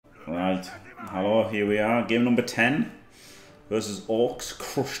Right, hello, here we are. Game number 10 versus Orcs,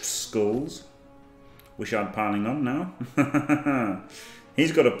 Crushed Skulls. Wish I had piling on now.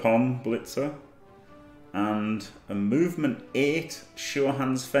 He's got a Pom Blitzer and a movement 8 Sure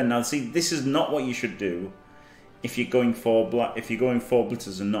Hands Fen. Now, see, this is not what you should do if you're going for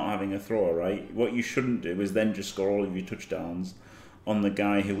blitzers and not having a thrower, right? What you shouldn't do is then just score all of your touchdowns on the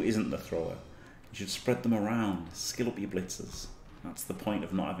guy who isn't the thrower. You should spread them around, skill up your blitzers. That's the point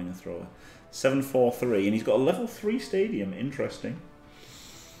of not having a thrower. 7-4-3, and he's got a level 3 stadium. Interesting.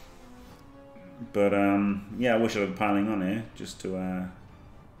 But yeah, I wish I had piling on here just to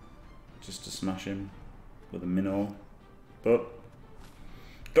smash him with a Mino. But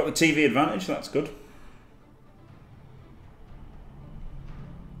got the TV advantage. That's good.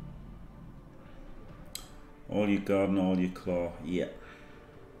 All your guard and all your claw. Yeah.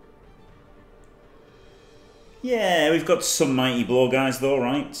 Yeah, we've got some mighty blow guys though,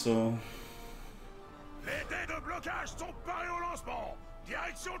 right? So. Les dés de blocage sont parés au lancement.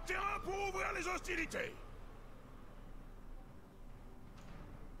 Direction terrain pour ouvrir les hostilités.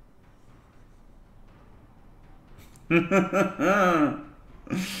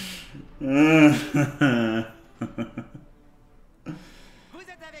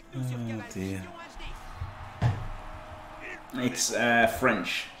 It's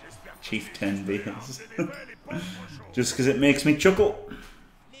French. Chieftain beers. Just because it makes me chuckle.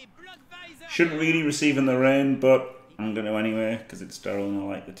 Shouldn't really receive in the rain, but I'm going to anyway because it's sterile and I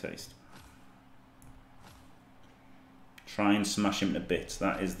like the taste. Try and smash him to bits.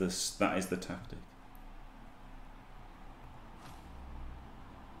 That is the tactic.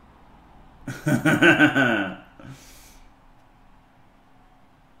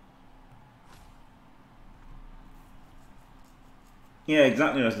 Yeah,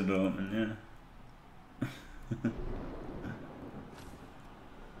 exactly as the development, yeah.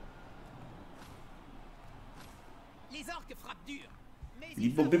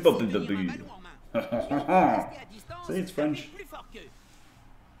 See, it's French.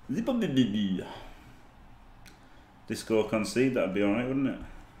 Disco concede, that'd be alright, wouldn't it?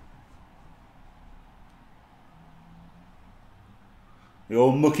 The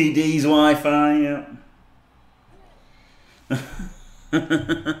old Mucky D's Wi-Fi, yeah.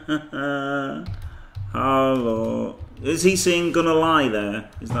 Hello. Is he saying gonna lie there?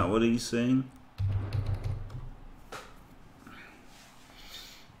 Is that what he's saying?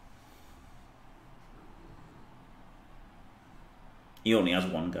 He only has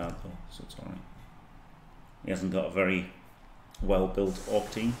one guard though, so it's alright. He hasn't got a very well built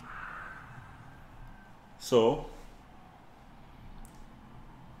orc team. So,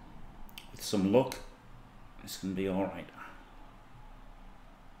 with some luck, this can be alright.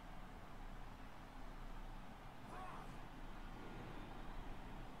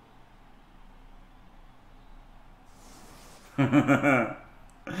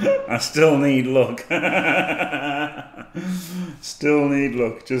 I still need luck. Still need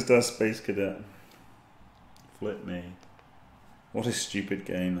luck, just as Space Cadet. Flip me. What a stupid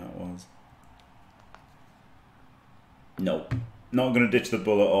game that was. Nope. Not going to ditch the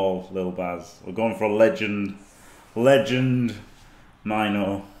bull at all, Lil Baz. We're going for a legend. Legend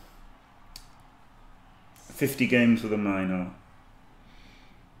Mino. 50 games with a Mino.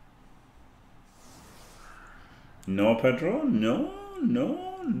 No, Pedro? No,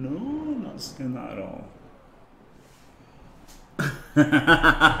 no, no. Not saying that at all.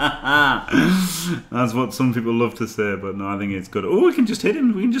 That's what some people love to say, but no, I think it's good. Oh, we can just hit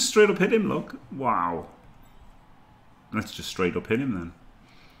him. We can just straight up hit him, look. Wow. Let's just straight up hit him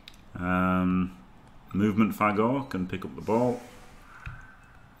then. Movement Fagor can pick up the ball.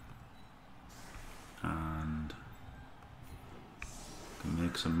 And can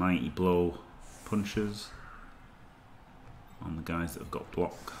make some mighty blow punches on the guys that have got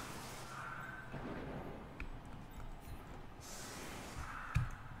block.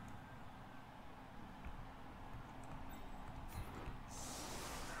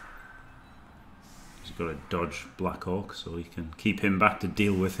 He's got to dodge Black Hawk so he can keep him back to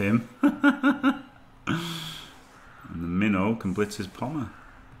deal with him. And the Minnow can blitz his Pommer.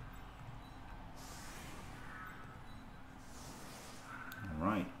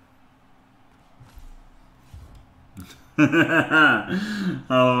 Alright.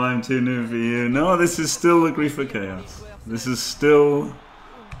 Oh, I'm too new for you. No, this is still the Grief of Chaos. This is still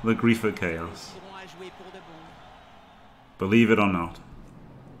the Grief of Chaos. Believe it or not.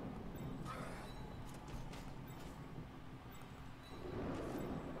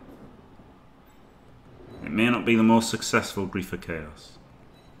 It may not be the most successful Grief of Chaos,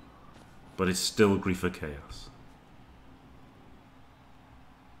 but it's still Grief of Chaos.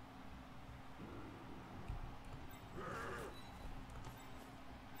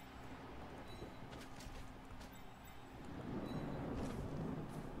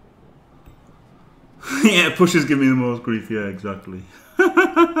 Yeah, pushes give me the most grief. Yeah, exactly. Le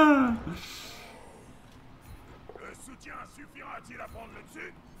soutien suffira-t-il à prendre le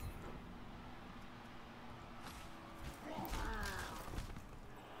dessus?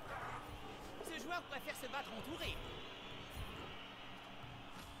 Ce joueur préfère se battre entouré.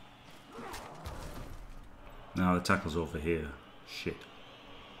 Now the tackle's over here. Shit.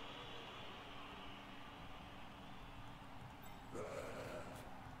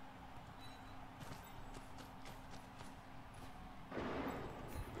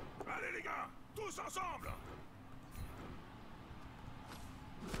 Allez les gars, tous ensemble!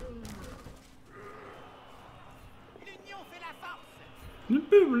 L'union fait la force.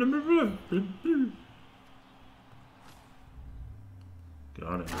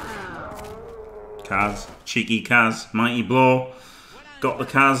 Got it. Kaz. Cheeky Kaz. Mighty blow. Got the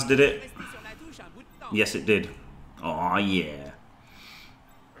Kaz, did it? Restez sur la touche un bout de temps. Yes, it did. Oh yeah.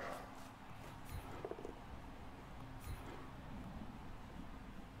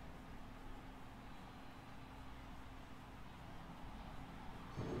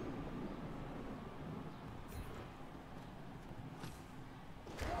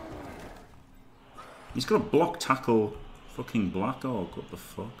 He's got a block tackle fucking Black Orc, what the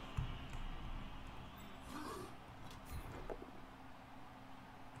fuck?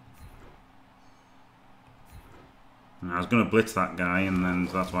 I was going to blitz that guy and then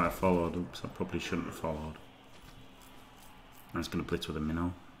that's why I followed. Oops, I probably shouldn't have followed. I was going to blitz with a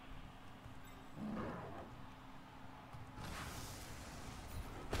minnow.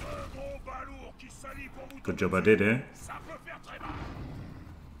 Good job I did, eh?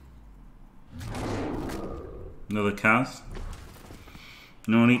 Another Kaz.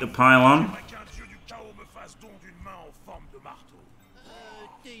 No need to pile on.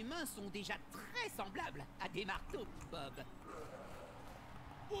 Tes mains sont déjà très semblables à des marteaux, Bob.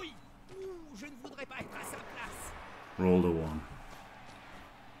 Oui, je ne voudrais pas être à sa place. Roll the one.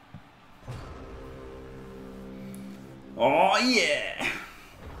 Oh yeah!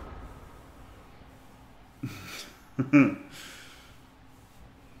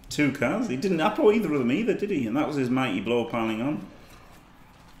 Two Kaz. He didn't apple either of them either, did he? And that was his mighty blow piling on.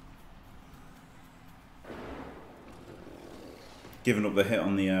 Giving up the hit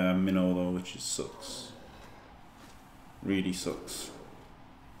on the minnow though, which is sucks. Really sucks.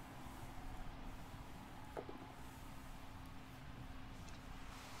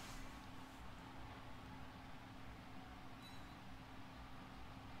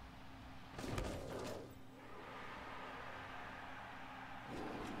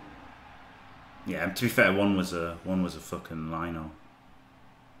 Yeah, to be fair, one was a fucking lino.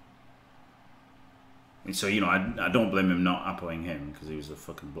 And so, you know, I don't blame him not appling him because he was a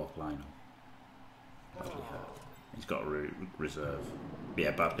fucking block lino. Badly hurt. He's got a reserve.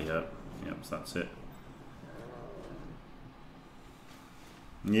 Yeah, badly hurt. Yep, so that's it.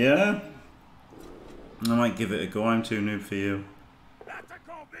 Yeah. I might give it a go. I'm too noob for you.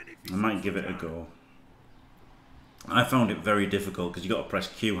 I might give it a go. I found it very difficult because you got to press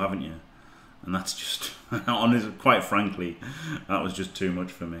Q, haven't you? And that's just, honestly, quite frankly, that was just too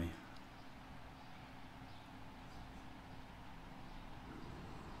much for me.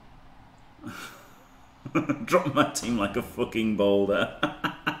 Drop my team like a fucking boulder. I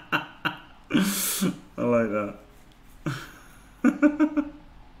like that.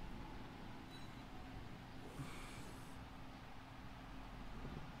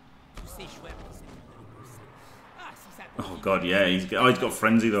 Oh god, yeah, he's got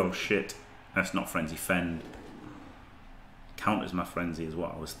frenzy though. Shit, that's not frenzy. Fend. Count as my frenzy is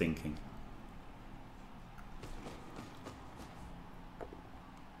what I was thinking.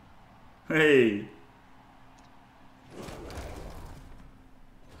 Hey.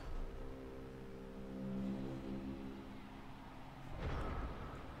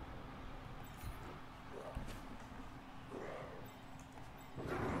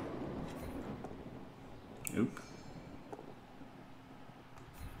 Oop.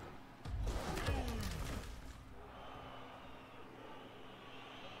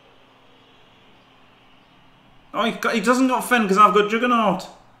 Oh, he doesn't got Fend because I've got Juggernaut.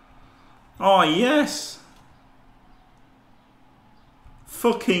 Oh, yes.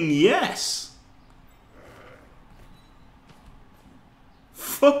 Fucking yes.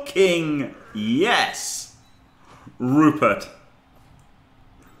 Fucking yes. Rupert.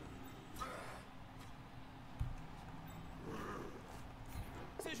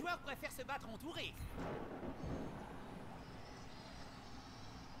 Ce joueur préfère se battre entouré.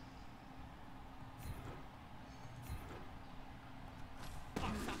 Oh,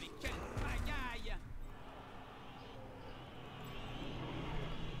 ça mais quelle pagaille!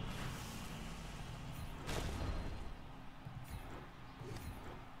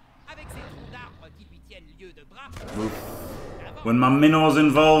 milieu de bras. When my Minno's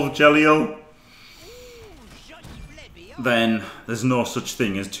involved, Jalil, Ouh, joli blé béant. then there's no such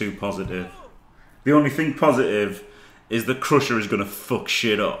thing as too positive. The only thing positive is the Crusher is gonna fuck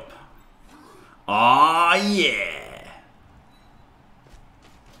shit up. Ah, yeah!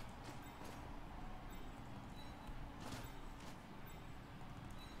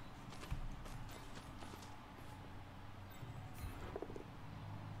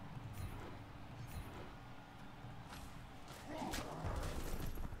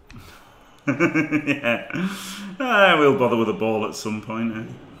 Yeah. We'll bother with a ball at some point. Eh?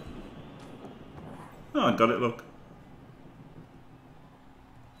 Oh, I got it, look.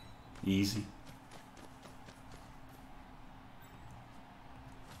 Easy.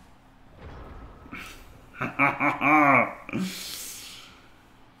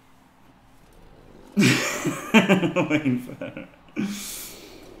 Waiting for it.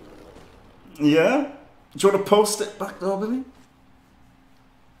 Yeah? Do you want to post it back though, Billy?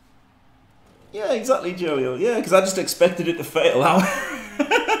 Yeah, exactly, Jojo. Yeah, because I just expected it to fail. How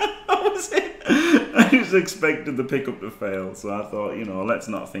was it? I just expected the pickup to fail, so I thought, you know, let's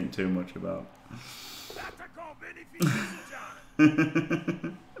not think too much about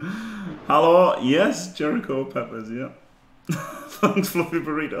it. Hello, yes, Jericho Peppers, yeah. Thanks, Fluffy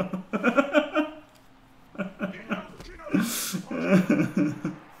Burrito.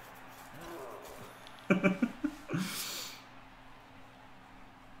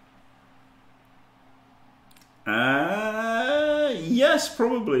 Yes,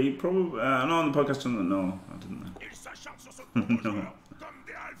 probably. No, on the podcast, no, I didn't know. No.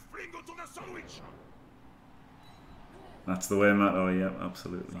 That's the way, Matt. Oh, yeah,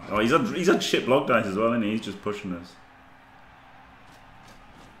 absolutely. Oh, he's had shit block dice as well, and he's just pushing us.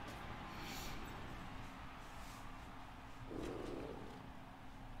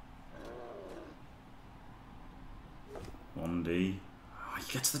 One D. Oh,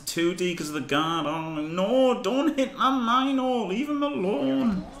 he gets the 2D because of the guard. Oh no! Don't hit that Mino. Leave him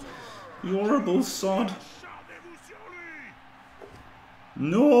alone. You horrible sod.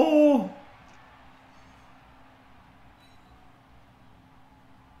 No.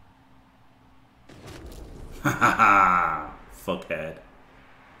 Ha ha ha! Fuckhead.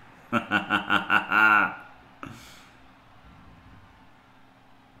 Ha ha ha ha ha!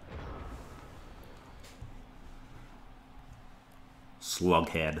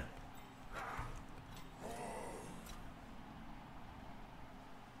 Slughead.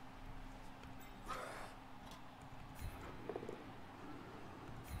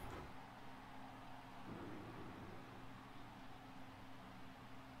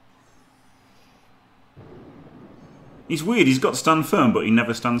 He's weird, he's got to stand firm, but he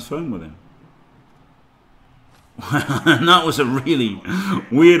never stands firm with him. And that was a really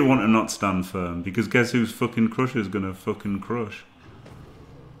weird one to not stand firm, because guess whose fucking Crusher's gonna fucking crush?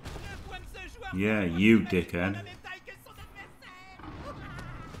 Yeah, you dickhead.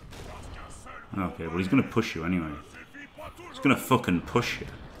 Okay, well he's gonna push you anyway. He's gonna fucking push you.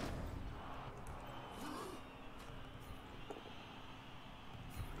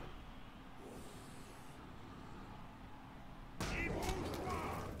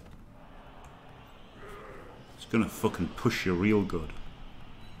 Gonna fucking push you real good.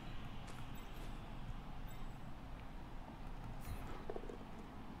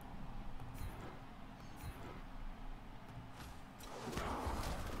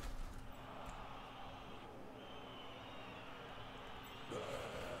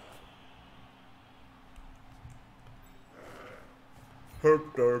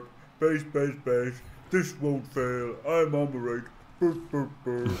 Herp derp, base, base, base. This won't fail. I'm on the right. Burp, burp,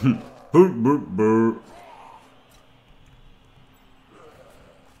 burp. Burp, burp, burp.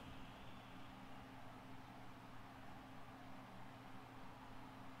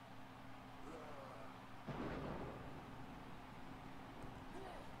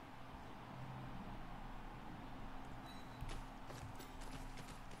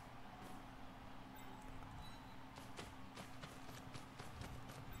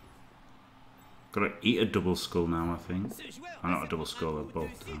 Gotta eat a double skull now, I think. Oh, not a double skull, a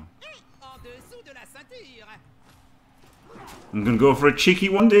both now. I'm gonna go for a cheeky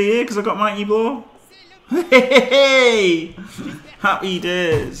 1D here because I got Mighty Blow. Hey! Happy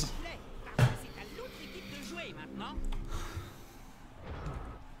days! Oh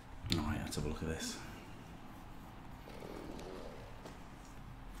yeah, let's have a look at this.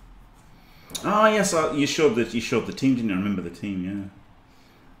 Oh yes, you showed the team, didn't you? I remember the team, yeah.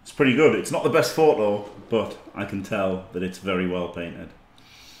 It's pretty good. It's not the best photo, but I can tell that it's very well painted.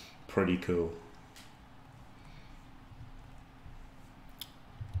 Pretty cool.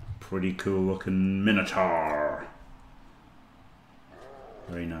 Pretty cool looking Minotaur.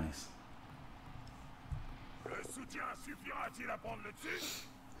 Very nice.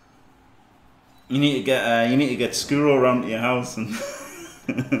 You need to get Skuro around to your house and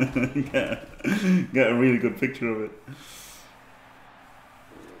get a really good picture of it.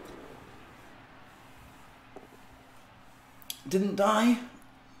 Didn't die.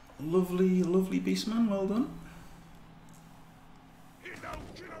 Lovely, lovely beastman. Well done.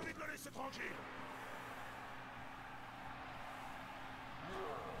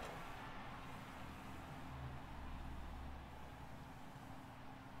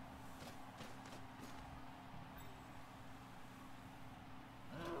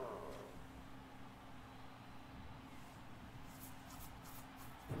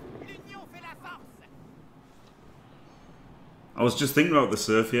 I was just thinking about the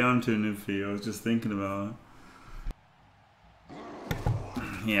surf. Yeah, I'm too new for you. I was just thinking about it.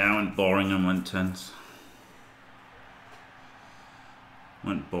 Yeah, I went boring and went tense.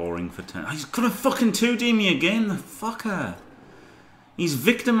 Went boring for 10. He's gonna fucking 2D me again, the fucker. He's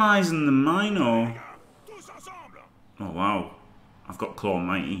victimizing the Mino. Oh wow. I've got Claw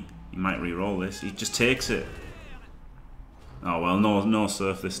Mighty. He might re-roll this. He just takes it. Oh well, no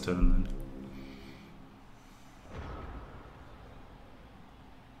surf this turn then.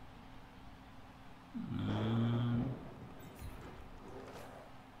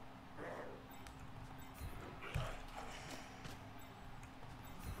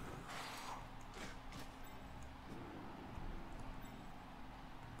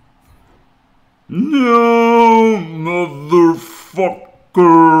 No, motherfucker!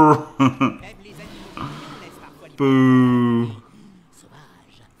 Boo.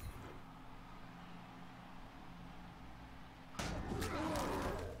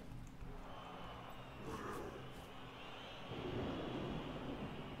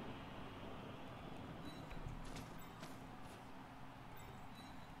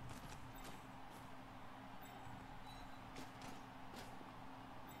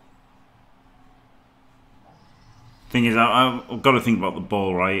 Thing is, I've got to think about the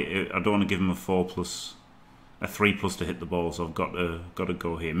ball, right? I don't want to give him a 4+, a 3+ to hit the ball, so I've got to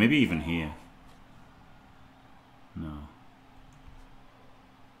go here. Maybe even here. No.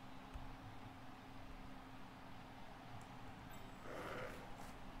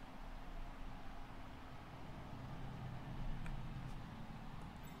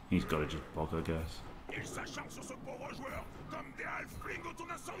 He's got to just bog, I guess. Ils s'acharnent sur ce pauvre joueur, comme des halflings autour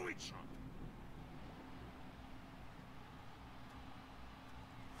d'un sandwich.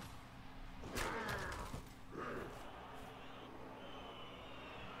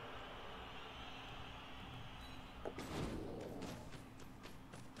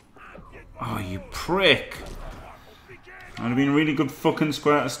 Oh, you prick! That would have been a really good fucking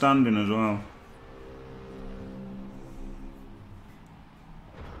square to stand in as well.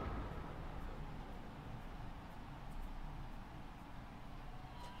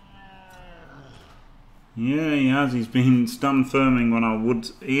 Yeah, he has. He's been stand firming when I would.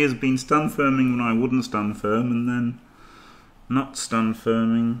 He has been stand firming when I wouldn't stand firm, and then not stand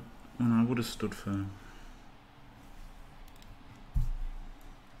firming when I would have stood firm.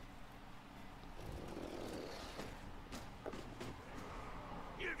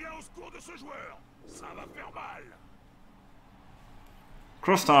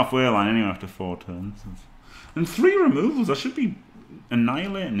 Crossed halfway line anyway after 4 turns. And 3 removals. I should be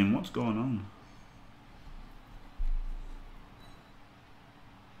annihilating him. What's going on?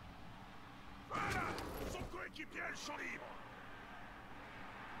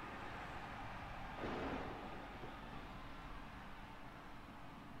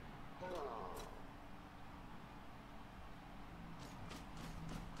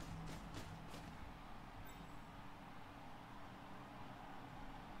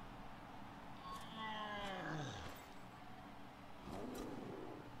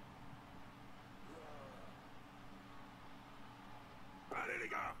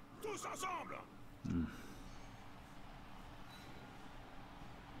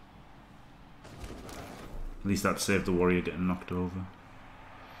 At least that saved the warrior getting knocked over.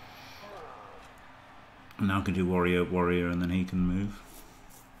 And now I can do warrior, warrior, and then he can move.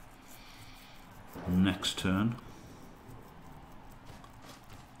 Next turn.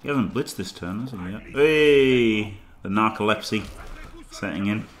 He hasn't blitzed this turn, has he yet? Hey! The narcolepsy setting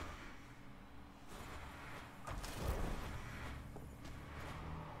in.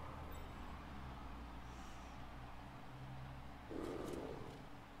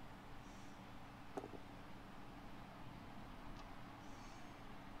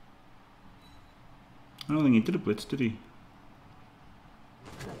 I don't think he did a blitz, did he?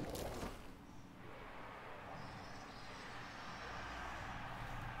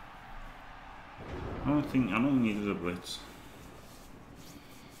 don't think he did a blitz.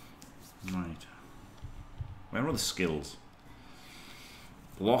 Right. Where are the skills?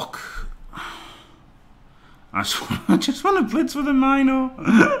 Block. I just want to blitz with a Mino.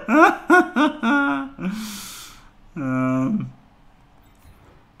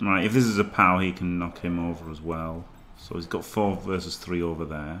 Right, if this is a POW, he can knock him over as well. So he's got 4 versus 3 over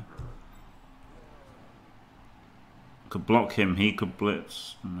there. Could block him, he could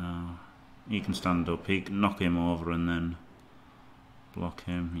blitz. No. He can stand up, he can knock him over and then block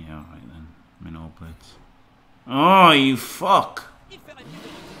him. Yeah, right then. Minnow blitz. Oh, you fuck!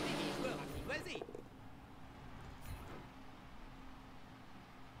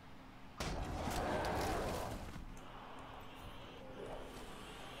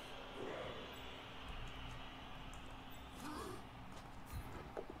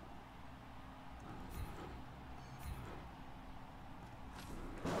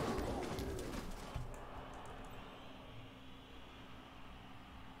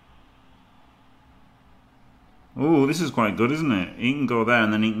 Oh, this is quite good, isn't it? He can go there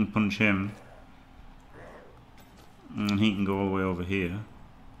and then he can punch him. And he can go all the way over here.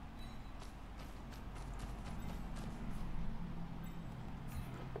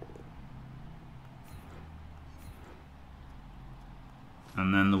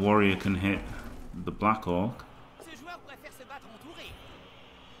 And then the warrior can hit the Black Orc.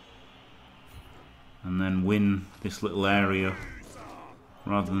 And then win this little area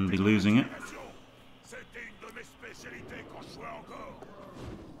rather than be losing it.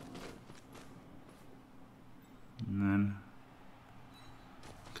 And then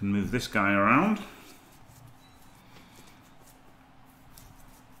can move this guy around.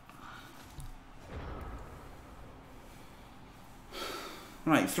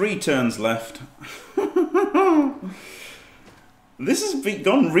 Right, 3 turns left. This has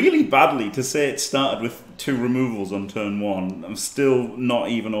gone really badly to say it started with 2 removals on turn 1. I'm still not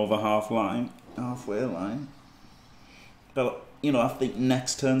even over halfway line. But, you know, I think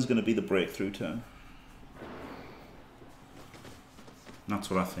next turn's going to be the breakthrough turn. That's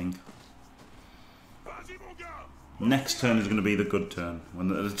what I think. Next turn is going to be the good turn. When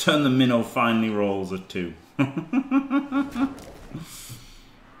the turn the Minnow finally rolls at 2.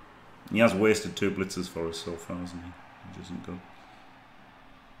 He has wasted 2 blitzers for us so far, hasn't he? Which isn't good.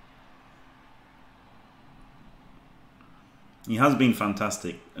 He has been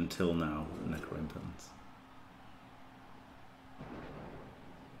fantastic until now, Necroimperance.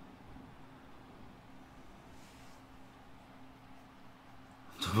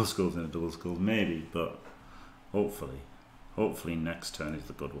 Double skulls in a double skull, maybe, but hopefully next turn is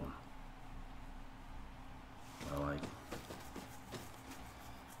the good one. Well, like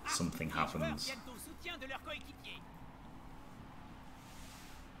something happens.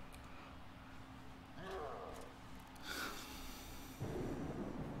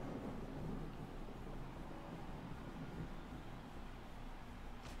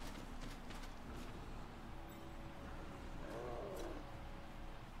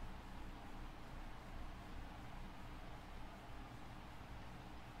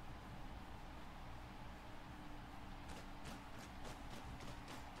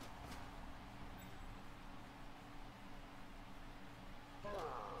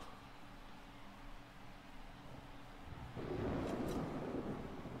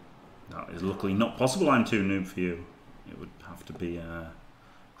 Is luckily not possible. I'm too noob for you. It would have to be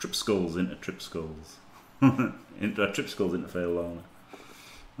trip skulls into trip skulls. Trip skulls into fail only.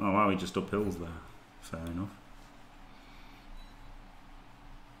 Oh wow, he just uphills there. Fair enough.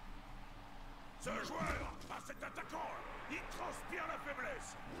 Ce joueur, par cet attaquant, il transpire la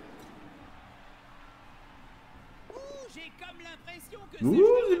faiblesse. Ouh, j'ai comme l'impression que ce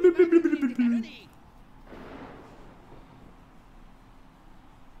joueur est talonné.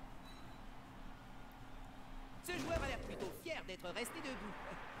 Ce joueur a l'air plutôt fier d'être resté debout.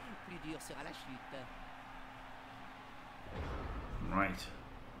 Plus dur sera la chute. Right.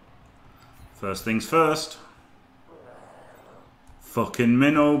 First things first. Fucking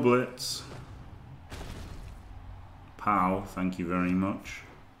Minnow Blitz. POW, thank you very much.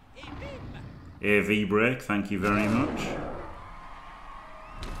 AV break, thank you very much.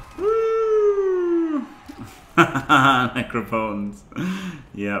 Woo! Necropotence.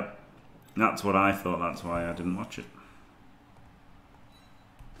 Yep. That's what I thought, that's why I didn't watch it.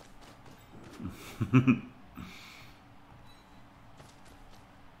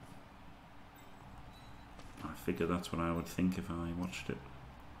 I figure that's what I would think if I watched it.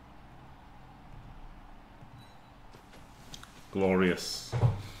 Glorious.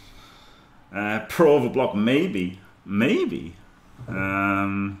 Pro overblock, maybe. Maybe.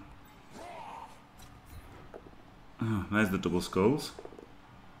 Oh, there's the double skulls.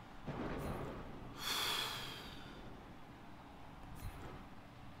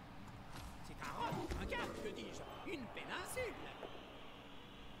 C'est un roc, un cap, que dis-je? Une péninsule.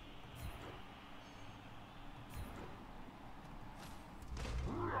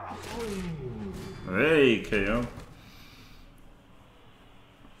 Hey, KO.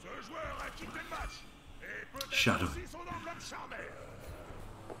 Ce joueur a quitté le match. Et peut-être Shadow. aussi son enveloppe charnelle.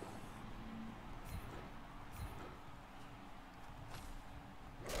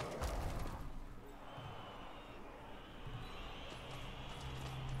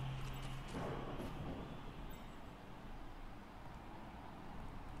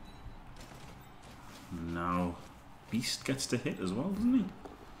 Now, Beast gets to hit as well, doesn't he?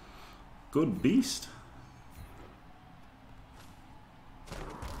 Good Beast.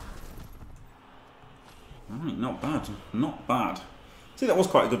 Alright, not bad. Not bad. See, that was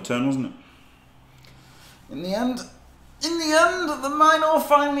quite a good turn, wasn't it? In the end, the Mino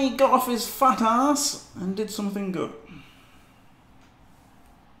finally got off his fat ass and did something good.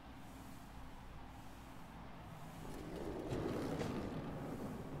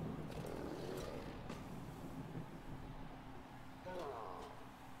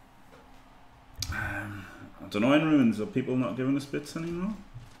 I don't know, in ruins, are people not giving us bits anymore?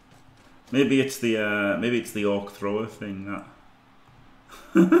 Maybe it's the orc thrower thing that.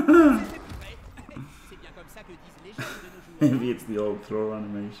 Maybe it's the orc thrower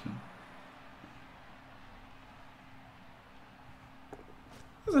animation.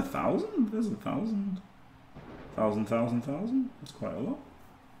 There's 1,000. There's 1,000. 1,000. That's quite a lot.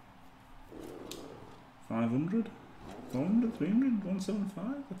 500, 400, 300,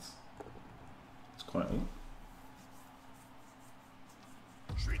 175. That's quite a lot.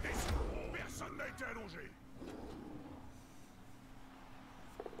 Je suis déçu. Personne n'a été allongé.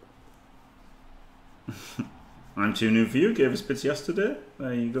 I'm too new for you. Gave us bits yesterday.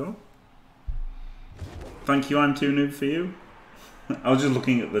 There you go. Thank you. I'm too new for you. I was just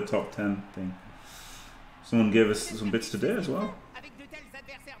looking at the top 10 thing. Someone gave us some bits today as well.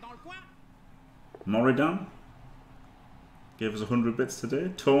 Moridan gave us 100 bits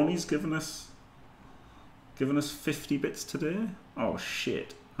today. Tony's given us 50 bits today. Oh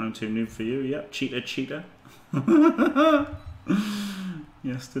shit! I'm too new for you. Yep, cheater.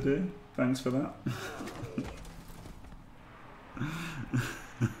 Yesterday. Thanks for that.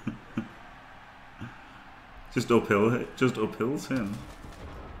 Just uphills him.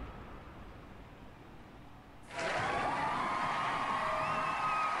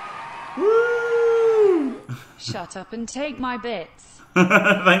 Woo! Shut up and take my bits.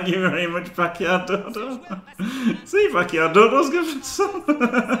 Thank you very much, Backyard Dodo. See, Backyard Dodo's given some.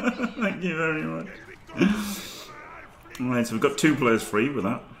 Thank you very much. Alright, so we've got 2 players free with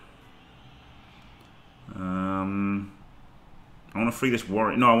that. I want to free this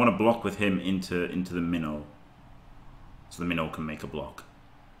warrior. No, I want to block with him into the Minnow. So the Minnow can make a block.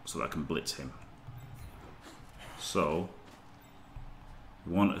 So that I can blitz him. So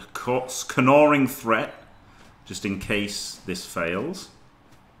we want a canoring threat just in case this fails.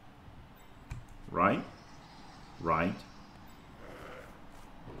 Right.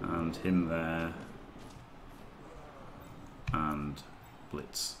 And him there. And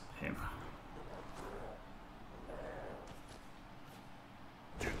blitz him.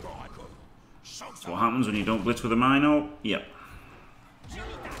 So what happens when you don't blitz with a Mino? Yep.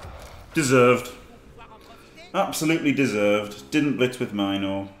 Deserved. Absolutely deserved. Didn't blitz with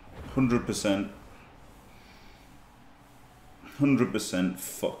Mino. 100%. 100%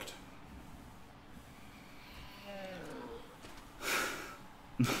 fucked.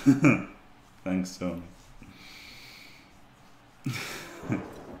 Thanks, Tony.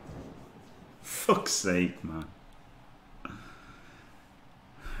 Fuck's sake, man.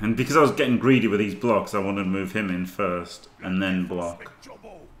 And because I was getting greedy with these blocks, I wanted to move him in first and then block.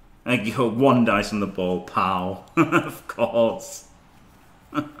 And you got 1 dice on the ball, pow. Of course.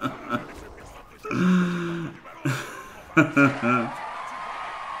 Yep,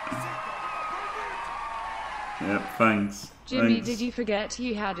 thanks. Jimmy, Thanks. did you forget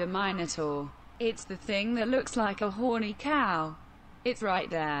you had a Minotaur? It's the thing that looks like a horny cow. It's right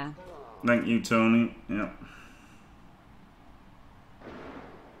there. Thank you, Tony. Yep.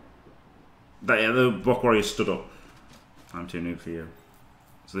 The block warrior stood up. I'm too new for you.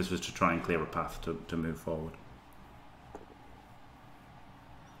 So this was to try and clear a path to move forward.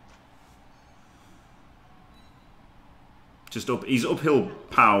 Just up. He's uphill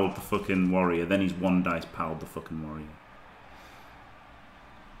powed the fucking warrior. Then he's 1 dice powed the fucking warrior.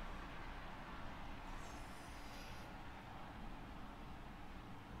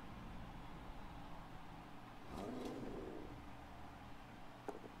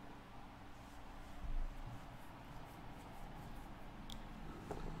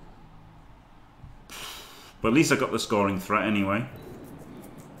 But at least I got the scoring threat anyway.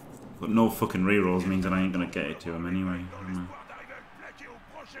 But no fucking rerolls means that I ain't gonna get it to him anyway.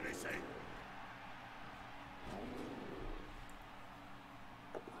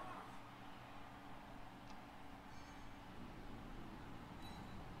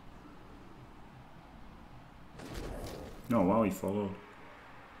 Oh wow, he followed.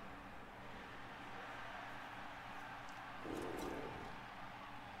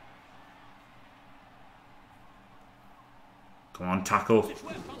 Come on, tackle.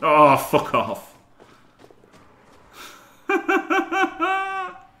 Oh, fuck off.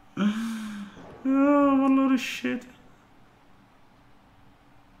 Oh, what a load of shit.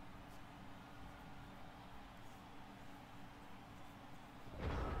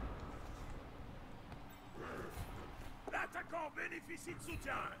 L'attaquant bénéficie de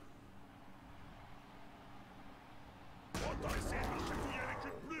soutien. Autant essayer de le chatouiller avec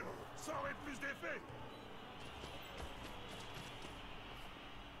une plume, ça aurait plus d'effet.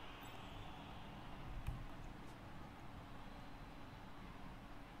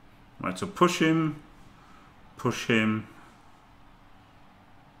 Right, so push him,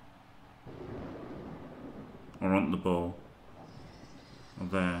 or on the ball, or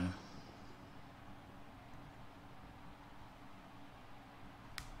there.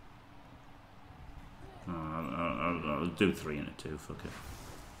 Oh, I'll do 3 and a 2, fuck it.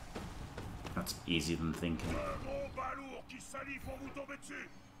 That's easier than thinking.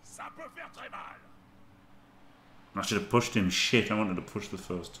 I should have pushed him. Shit, I wanted to push the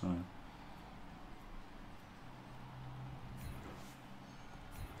first time.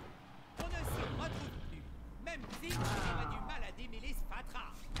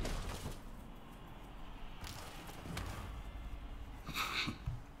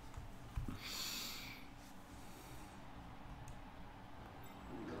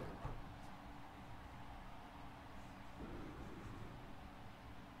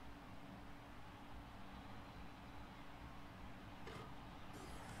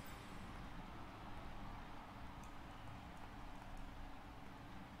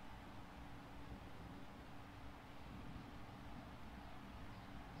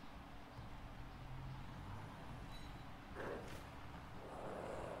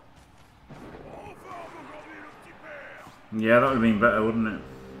 Yeah, that would have been better, wouldn't it?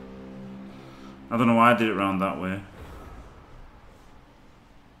 I don't know why I did it round that way.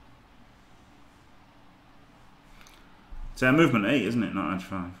 It's movement 8, isn't it? Not edge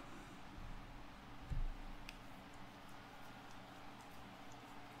 5.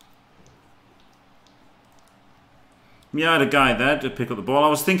 Yeah, I had a guy there to pick up the ball. I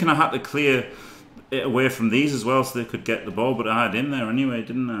was thinking I had to clear it away from these as well so they could get the ball, but I had him there anyway,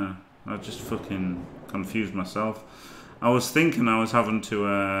 didn't I? I just fucking confused myself. I was thinking I was having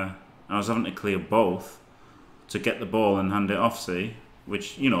to clear both to get the ball and hand it off, see?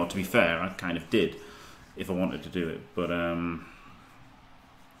 Which, you know, to be fair, I kind of did if I wanted to do it. But,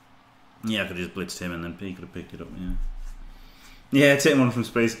 yeah, I could have just blitzed him and then he could have picked it up, yeah. Yeah, take one from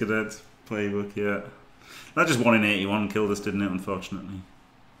Space Cadets playbook, yeah. That just 1 in 81 killed us, didn't it, unfortunately.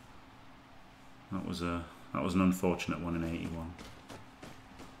 That was an unfortunate 1 in 81.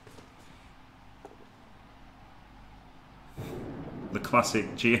 The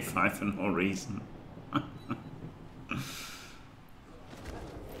classic GFI for no reason.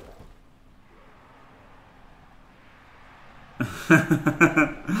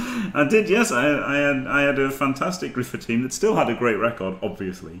 I did, yes. I had a fantastic Griffer team that still had a great record,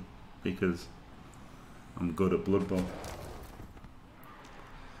 obviously, because I'm good at Blood Bowl.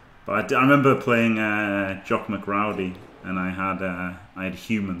 But I remember playing Jock McRowdy, and I had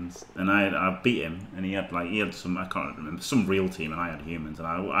humans, and I beat him, and he had some, I can't remember, some real team, and I had humans, and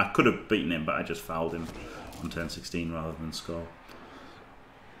I could have beaten him, but I just fouled him on turn 16 rather than score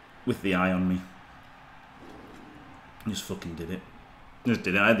with the eye on me. Just fucking did it. Just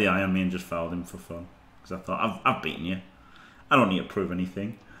did it. I had the eye on me and just fouled him for fun because I thought I've beaten you. I don't need to prove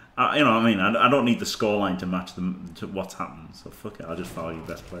anything. You know what I mean? I don't need the scoreline to match them to what's happened. So fuck it. I'll just foul you,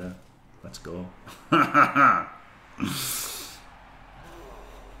 best player. Let's go. I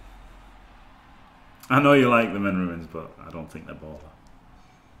know you like them in ruins, but I don't think they're baller.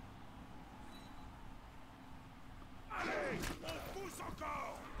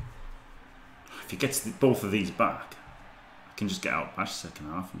 If he gets both of these back, I can just get out bash second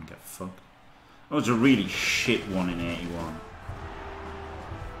half and get fucked. That was a really shit 1 in 81.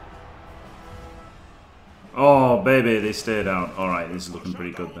 Oh baby, they stayed out. Alright, this is looking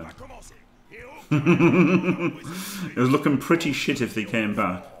pretty good then. It was looking pretty shit if they came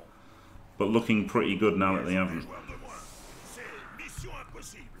back, but looking pretty good now that they haven't.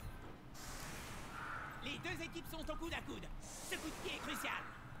 Les deux équipes sont au coude à coude. Ce coup de pied est crucial.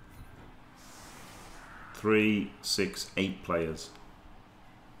 3, 6, 8 players.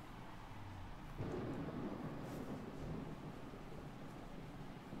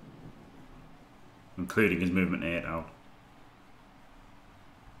 Including his movement 8 out.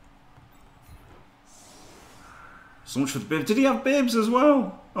 So much for the babes. Did he have babes as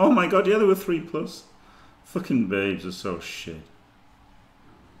well? Oh my god, yeah, there were 3+. Fucking babes are so shit.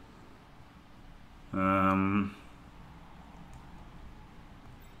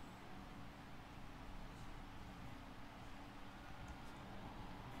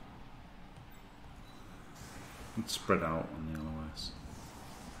 Let's spread out on the LOS.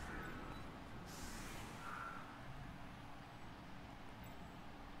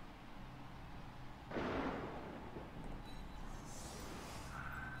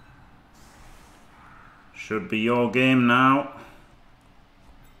 Should be your game now.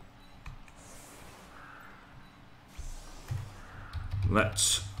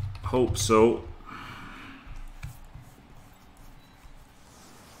 Let's hope so.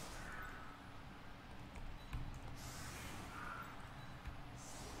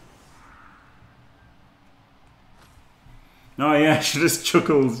 Oh yeah, I should have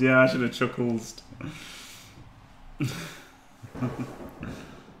chuckled. Yeah, I should have chuckled.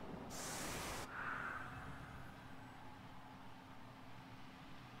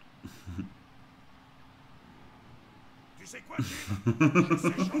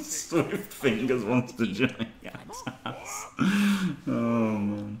 Swift Fingers wants to join. Yes. Oh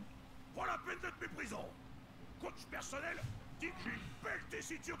man. Pas la peine d'être méprisant. Coach personnel, dit que j'ai une belle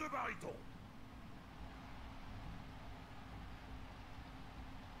tessiture de baryton.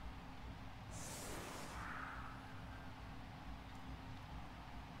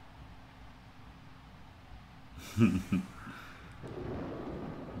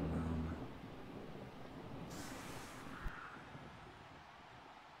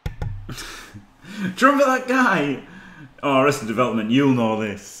 Do you remember that guy? Oh, Arrested Development, you'll know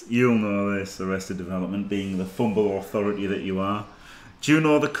this. You'll know this, Arrested Development, being the fumble authority that you are. Do you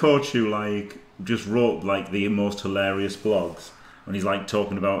know the coach who, like, just wrote, like, the most hilarious blogs? When he's, like,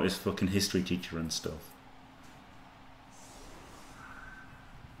 talking about his fucking history teacher and stuff.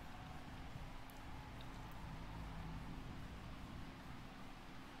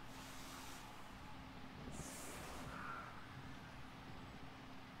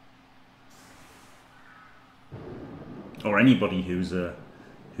 Or anybody who's a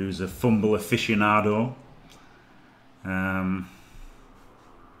fumble aficionado.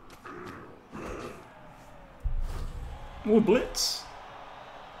 Oh, blitz.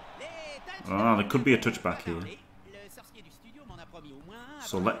 Ah, there could be a touchback here.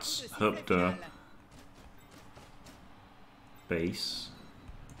 So let's hope the base.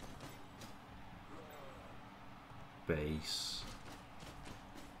 Base.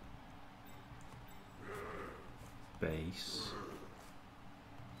 Base.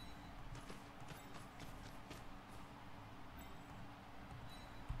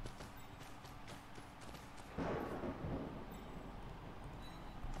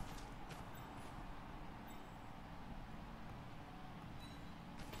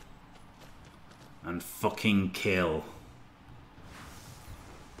 And fucking kill.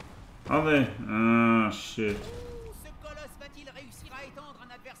 Are they? Ah, shit. Ce colosse va-t-il réussir à étendre un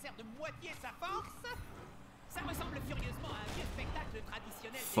adversaire de moitié sa force? Ça ressemble furieusement à un vieux spectacle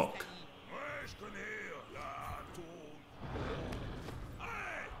traditionnel Fuck. Ouais, je connais la taureau.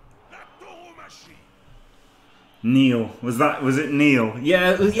 Hey, la tauromachie. Neil. Was it Neil?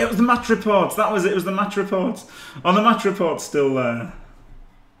 Yeah, it was the match reports. That was it. It was the match reports. Oh, the match report's still there.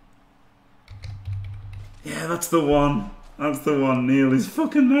 Yeah, that's the one. That's the one, Neil. His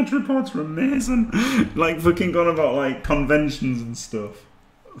fucking match reports were amazing. Like, fucking gone about, like, conventions and stuff.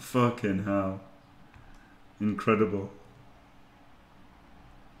 Fucking hell. Incredible.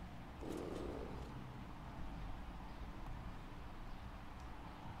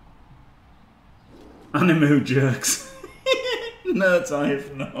 Anime who jerks. Nerds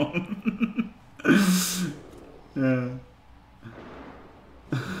I've known. Yeah.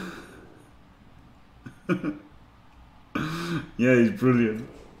 Yeah, he's brilliant.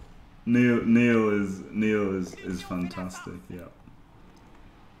 Neil is fantastic. Yeah.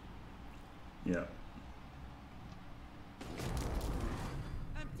 Yeah.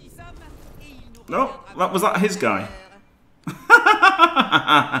 No, was that his guy?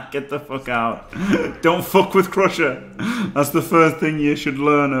 Get the fuck out. Don't fuck with Crusher. That's the first thing you should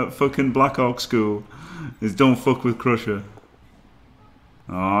learn at fucking Black Hawk School. Is don't fuck with Crusher.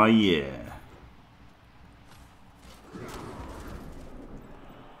 Oh yeah.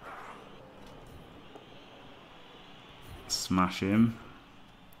 Smash him.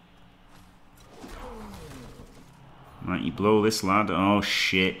 Mighty blow this lad. Oh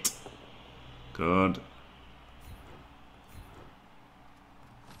shit. Good.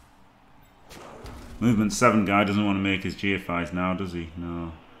 Movement 7 guy doesn't want to make his GFIs now, does he?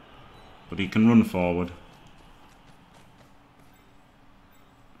 No. But he can run forward.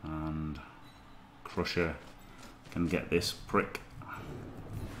 And Crusher can get this prick.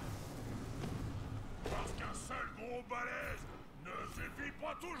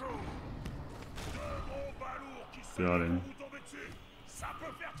 Got him.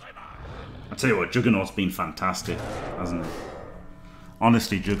 I tell you what, Juggernaut's been fantastic, hasn't it?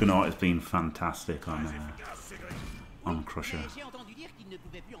 Honestly, Juggernaut has been fantastic on Crusher. J'ai entendu dire qu'il ne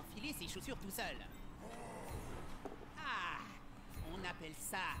pouvait plus enfiler ses chaussures tout seul. Ah, on appelle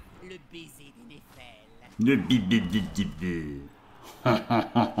ça le baiser des Néphèles. Le bibibibibib.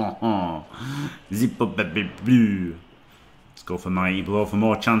 Zip-up-bib-bib-bib. Let's go for Mighty Blow for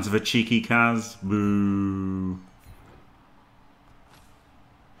more chance of a cheeky Kaz. Boo.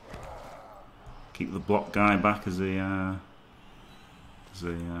 Keep the block guy back as a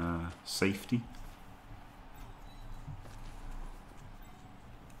safety.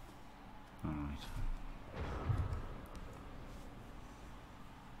 Alright.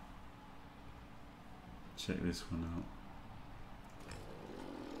 Check this one out.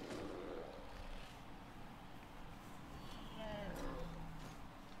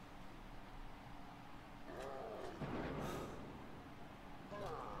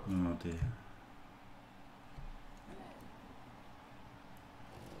 Oh dear.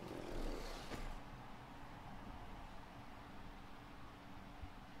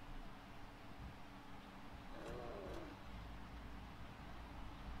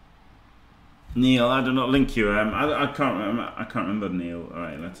 Neil, I do not link you. I can't remember. I can't remember Neil. All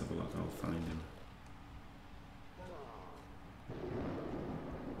right, let's have a look. I'll find him.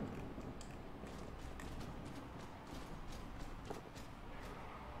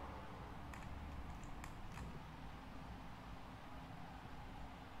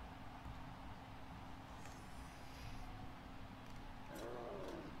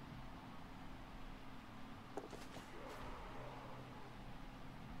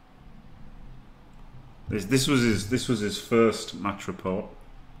 This was his first match report,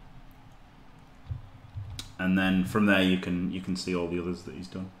 and then from there you can see all the others that he's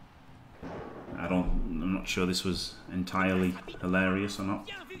done. I'm not sure this was entirely hilarious or not.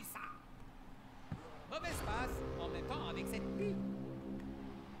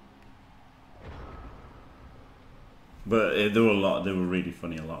 But there were a lot. They were really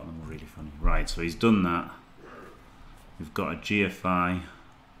funny. A lot of them were really funny. Right, so he's done that. We've got a GFI.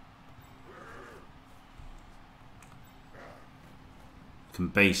 Can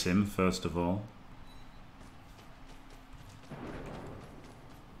base him first of all.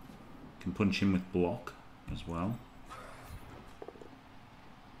 Can punch him with block as well.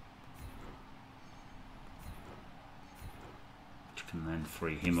 Which can then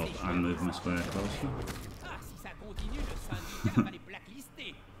free him up and move him a square closer.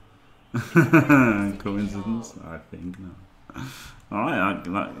 Coincidence? I think no. Alright,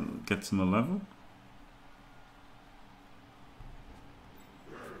 that gets him a level.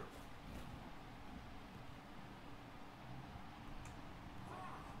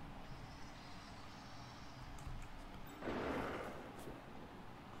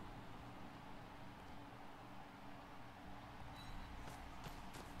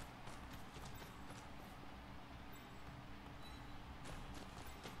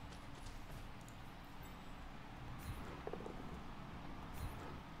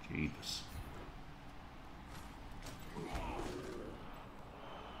 Jeebus.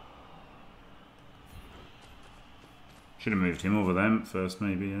 Should have moved him over them first,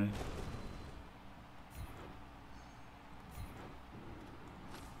 maybe, eh?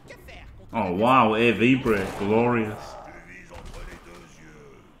 Oh wow, AV break, glorious.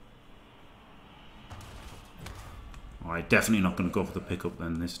 Alright, definitely not going to go for the pickup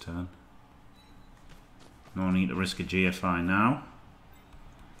then this turn. No need to risk a GFI now.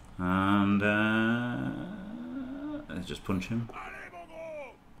 And let's just punch him.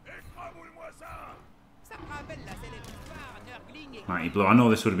 Mighty Blow. I know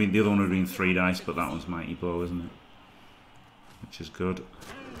this would have been, the other one would have been 3 dice, but that one's Mighty Blow, isn't it? Which is good.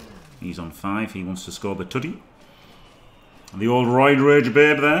 He's on 5. He wants to score the tutty. The old Roid Rage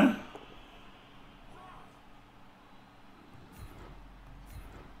babe there.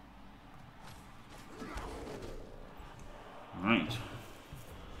 Right.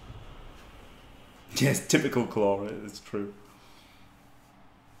 Yes, typical claw, it's true.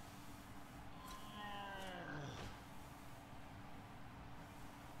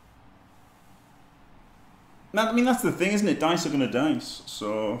 I mean, that's the thing, isn't it? Dice are going to dice,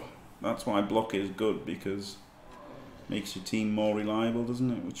 so that's why block is good, because it makes your team more reliable, doesn't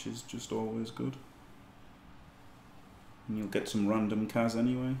it? Which is just always good. And you'll get some random Kaz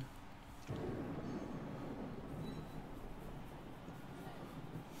anyway.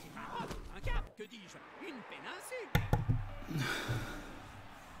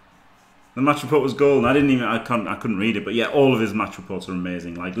 The match report was golden. I couldn't read it, but yeah, all of his match reports are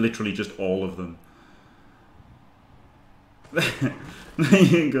amazing. Like literally just all of them. There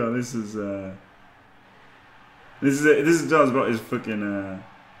you go. This is talks about his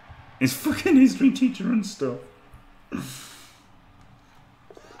fucking history teacher and stuff.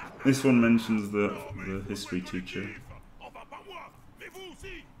 This one mentions the history teacher.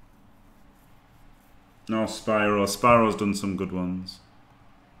 No, Spyro. Spyro's done some good ones.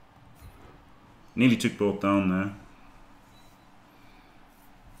 Nearly took both down there.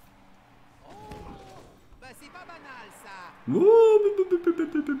 Woo!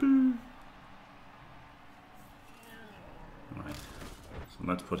 Right. So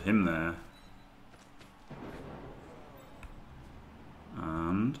let's put him there.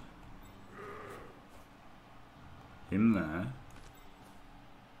 And him there.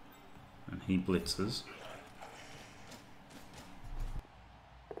 And he blitzes.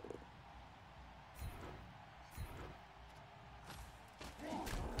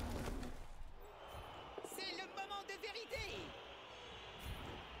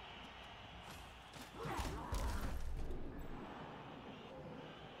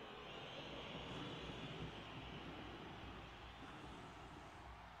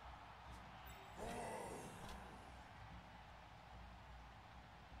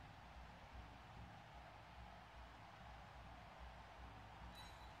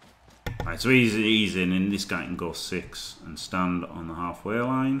 Right, so he's in, and this guy can go 6 and stand on the halfway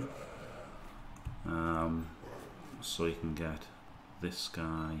line. So he can get this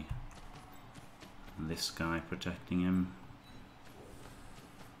guy and this guy protecting him.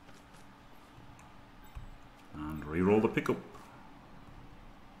 And reroll the pickup.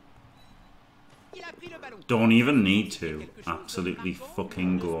 Don't even need to. Absolutely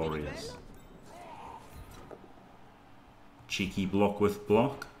fucking glorious. Cheeky block with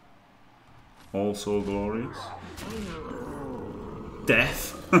block. Also glorious.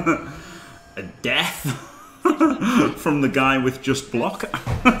 Death. A death from the guy with just block.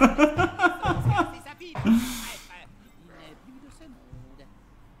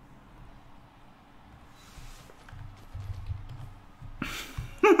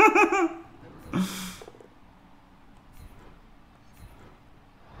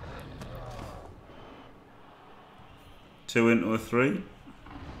 Two into a 3.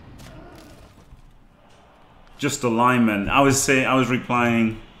 Just alignment. I was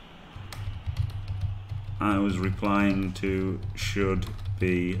replying to should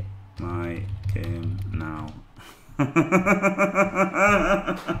be my game now.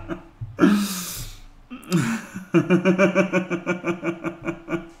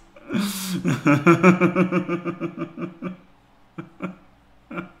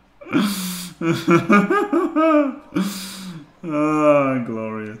 Oh,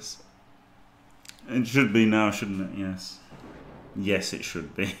 glorious. It should be now, shouldn't it? Yes. Yes, it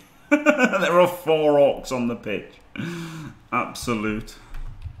should be. There are 4 orcs on the pitch. Absolute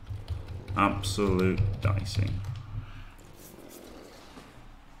dicing.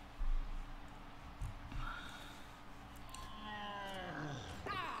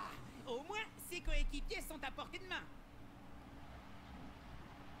 Au moins, ses coéquipiers sont à portée de main.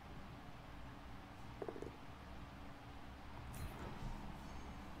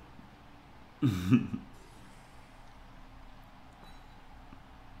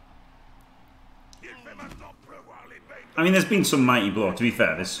 I mean, there's been some mighty blow. To be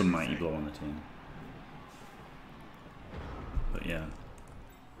fair, there's some mighty blow on the team. But yeah.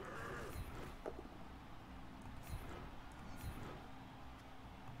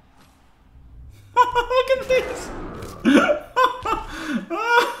 Look at this!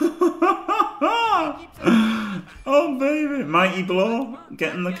 Oh baby, mighty blow,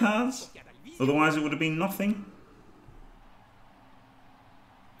 getting the cards. Otherwise, it would have been nothing.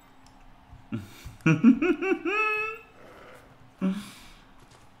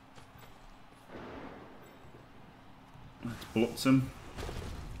 Let's blitz him.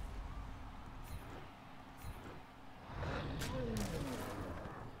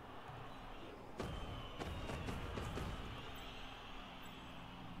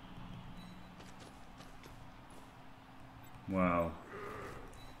 Wow.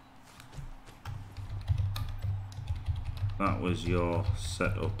 That was your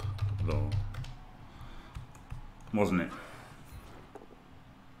setup, though. Wasn't it?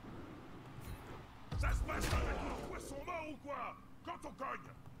 Ça se passe avec le poisson mort ou quoi? Quand on cogne,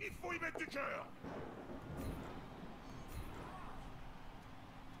 il faut y mettre du cœur.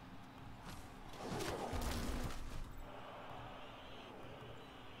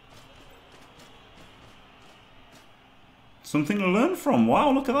 Something to learn from.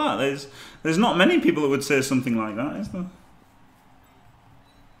 Wow, look at that. There's not many people that would say something like that, is there?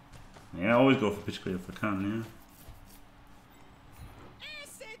 Yeah, I always go for pitch clear if I can, yeah.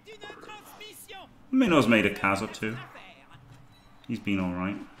 Mino's made a Kaz or two. He's been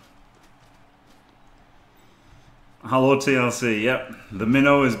alright. Hello TLC, yep. The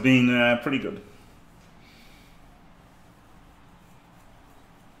Mino has been pretty good.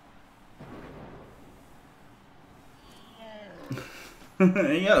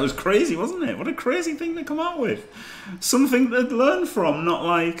 Yeah, it was crazy, wasn't it? What a crazy thing to come out with. Something to learn from, not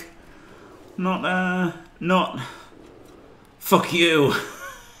like... Not... Fuck you.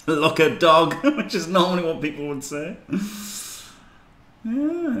 Look a dog, which is normally what people would say.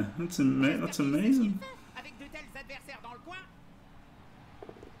 Yeah, that's amazing.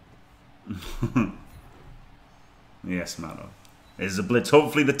 Yes, Macho. There's a blitz.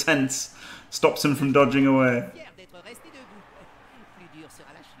 Hopefully the tense stops him from dodging away.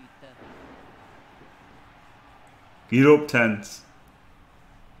 Get up, tense.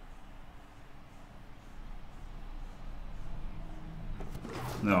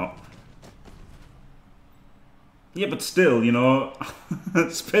 No. Yeah, but still, you know,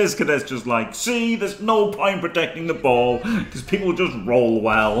 Space Cadet's just like, see, there's no point protecting the ball because people just roll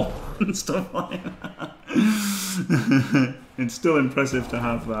well and stuff like that. It's still impressive to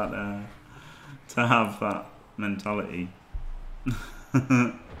have that mentality.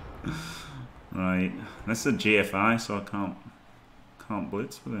 Right, that's a GFI, so I can't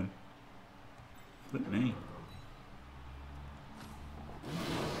blitz with him. Flip me.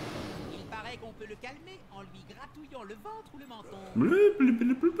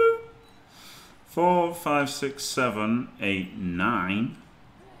 4, 5, 6, 7, 8, 9.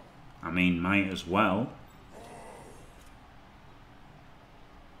 I mean, might as well.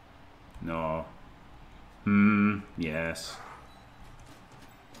 No. Yes.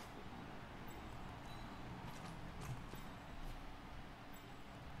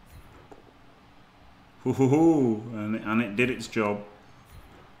 Hoo-hoo-hoo. And it did its job.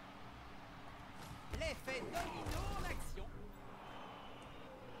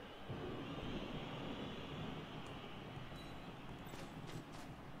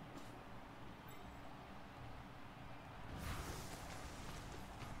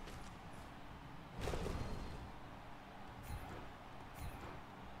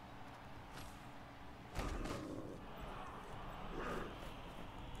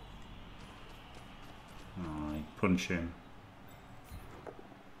 Punch him.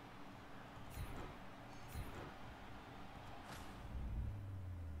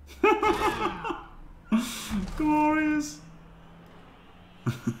 Glorious.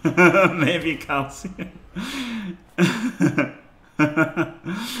 Maybe calcium. I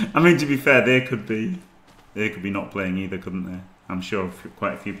mean, to be fair, they could be not playing either, couldn't they? I'm sure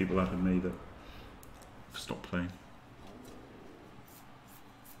quite a few people have me that stopped playing.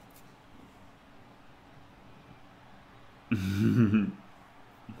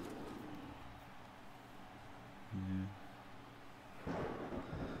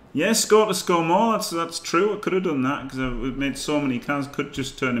 Yeah, score to score more. That's true. I could have done that because we've made so many cars. Could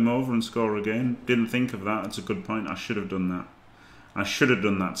just turn him over and score again. Didn't think of that. That's a good point. I should have done that. I should have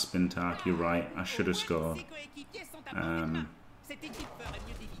done that spin tack. You're right. I should have scored. And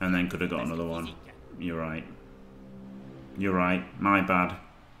then could have got another one. You're right. You're right. My bad.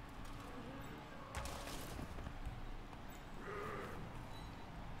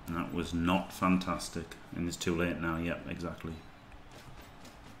 That was not fantastic. And it's too late now. Yep, exactly.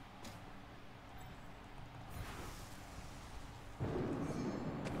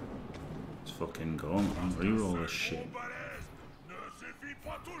 Let's fucking go on, man. Reroll this shit.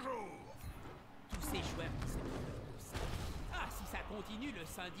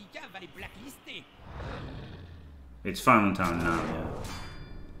 It's fouling time now,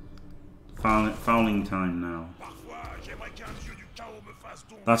 yeah. Fouling time now.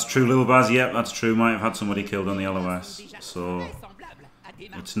 That's true, Lil Baz. Yep, that's true. Might have had somebody killed on the LOS, so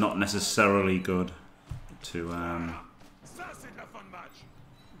it's not necessarily good to have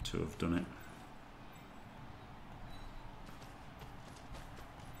done it.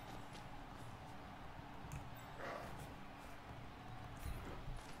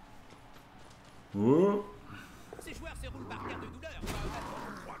 Whoa.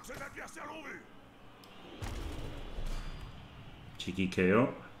 Cheeky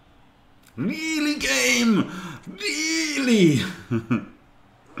KO. Really, game? Really?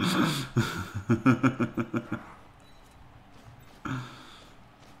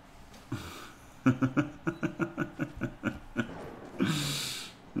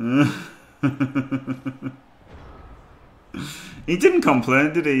 He didn't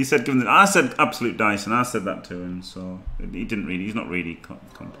complain, did he? He said, I said absolute dice, and I said that to him, so he didn't really, he's not really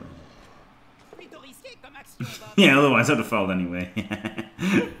complaining. Yeah, otherwise I'd have fouled anyway.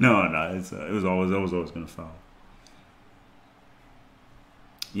 No, it was always going to foul.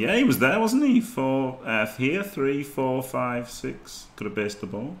 Yeah, he was there, wasn't he? For here, 3, 4, 5, 6. Could have based the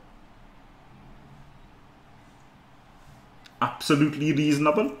ball. Absolutely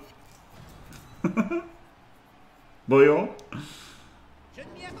reasonable. Boyo.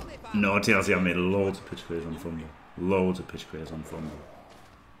 No, TLC, I've made loads of pitch clears on fumble. Loads of pitch clears on fumble.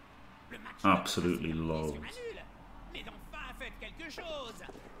 Absolutely loads.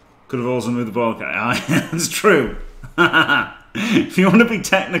 Could have also moved the ball carrier. That's true. If you want to be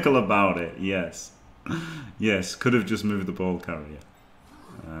technical about it, yes. Yes, could have just moved the ball carrier.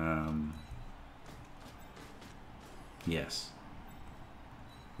 Yes.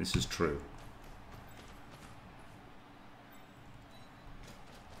 This is true.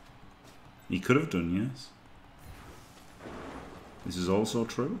 He could have done, yes. This is also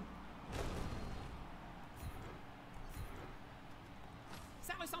true.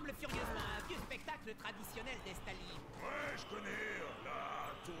 Ça ressemble furieusement à un vieux spectacle traditionnel d'Estalie. Ouais, je connais, la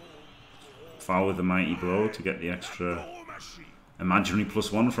Foul with the Mighty Blow to get the extra imaginary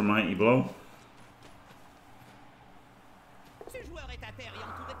 +1 from Mighty Blow. Ce joueur est à terre et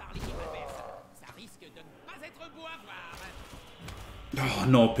entouré par l'équipe adverse. Ça risque de ne pas être beau à voir. Oh,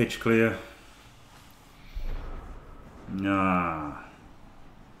 no pitch clear. Nah.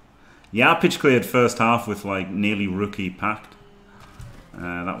 Yeah, I pitch cleared first half with like nearly rookie packed.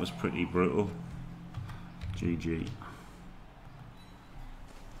 That was pretty brutal. GG.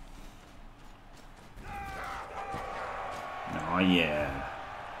 Oh yeah.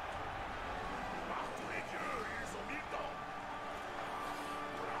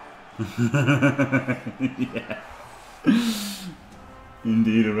 Yeah.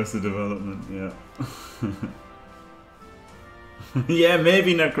 Indeed, Arrested Development, yeah. Yeah,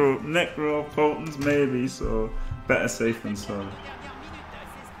 maybe necro potents, maybe, so better safe than sorry.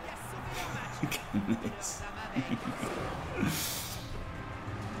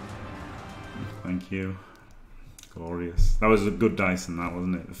 Thank you. Glorious. That was a good dice in that,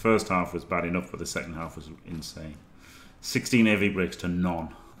 wasn't it? The first half was bad enough, but the second half was insane. 16 AV breaks to none.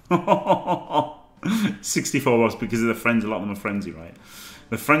 64 loss because of the frenzy. A lot of them are frenzy, right?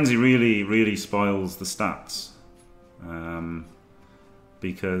 The frenzy really spoils the stats.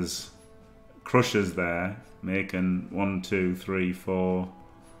 Because Crusher's there making 1, 2, 3, 4,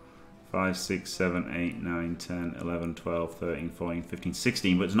 5, 6, 7, 8, 9, 10, 11, 12, 13, 14, 15,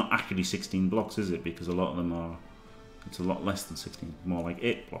 16, but it's not actually 16 blocks, is it? Because a lot of them are, it's a lot less than 16, more like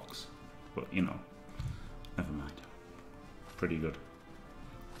 8 blocks. But, you know, never mind. Pretty good.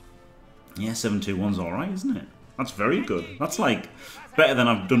 Yeah, 7-2-1's alright, isn't it? That's very good. That's like better than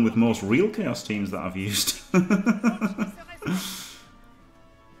I've done with most real Chaos teams that I've used.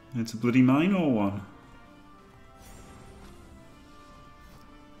 It's a bloody Mino one.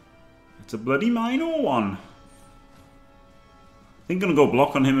 It's a bloody Mino one. I think I'm gonna go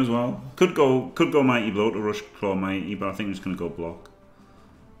block on him as well. Could go Mighty Blow to rush Claw Mighty, but I think I'm just gonna go block.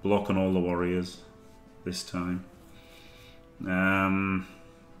 Block on all the warriors this time.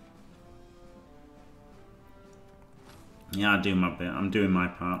 Yeah, I do my bit. I'm doing my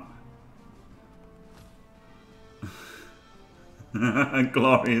part.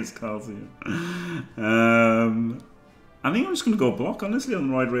 Glorious Calcium. I think I'm just going to go block, honestly, on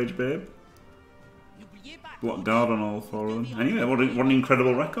Ride Rage Babe. Block guard on all 4 of them. Anyway, what an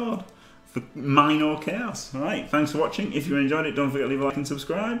incredible record for Mino Chaos. Alright, thanks for watching. If you enjoyed it, don't forget to leave a like and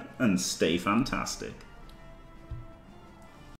subscribe. And stay fantastic.